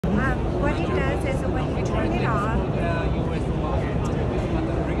what it does is when you turn it on,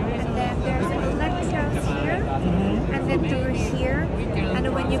 and then there's electrodes here, and then through here,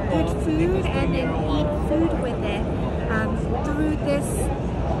 and when you put food and then eat food with it, through this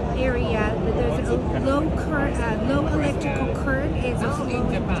area, there's a low current, low electrical current is flowing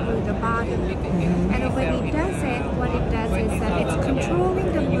through the body. And when it does it, what it does is that it's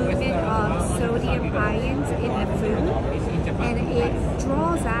controlling the movement of sodium ions in the food, and it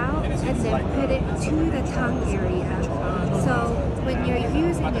draws out and then put it to the tongue area. So when you're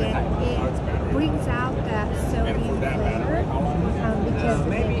using it, it brings out that sodium flavor because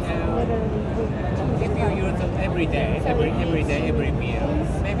it's literally If you use it every day, every meal,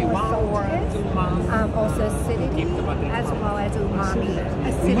 maybe 1 or 2 months. Also acidity as well as umami.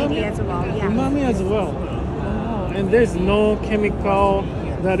 Acidity as well, yeah. Umami as well. Oh, and there's no chemical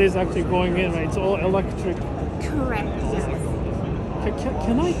that is actually going in, right? It's all electric. Correct, yes.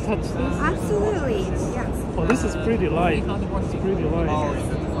 Can I touch this? Absolutely, yes. Oh, this is pretty light. It's pretty light.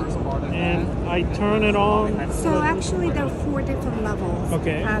 And I turn it on. So actually there are 4 different levels.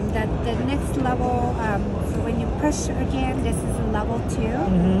 Okay. The next level, so when you push again, this is level 2,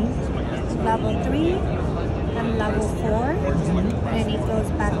 level 3, and level 4, and then it goes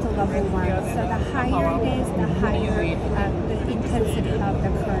back to level 1. So the higher it is, the higher the intensity of the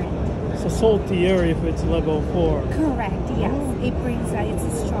current. So saltier if it's level 4. Correct, yes. It brings,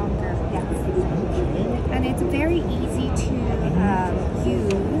 it's stronger, yes. And it's very easy to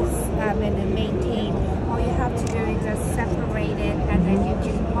use and then maintain. All you have to do is just separate it, and then you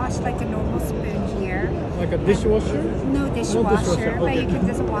can wash like a normal spoon here. Like a dishwasher? No dishwasher, but okay. you can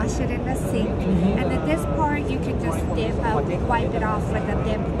just wash it in the sink. And then this part you can just wipe it off with a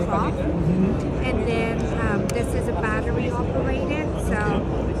damp cloth. And then this is a battery operated, so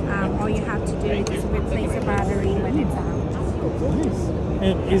all you have to do is just replace the battery when it's out. Nice.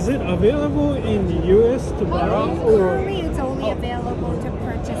 And is it available in the US to buy? Currently, it's only available to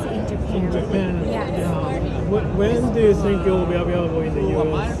purchase in Japan. In Japan? Yes. When do you think it will be available in the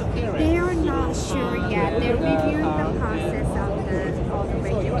US? They are not sure yet. They're reviewing the process of all the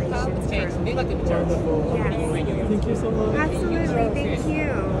regulations. Wonderful. Yes. Thank you so much. Absolutely. Thank you.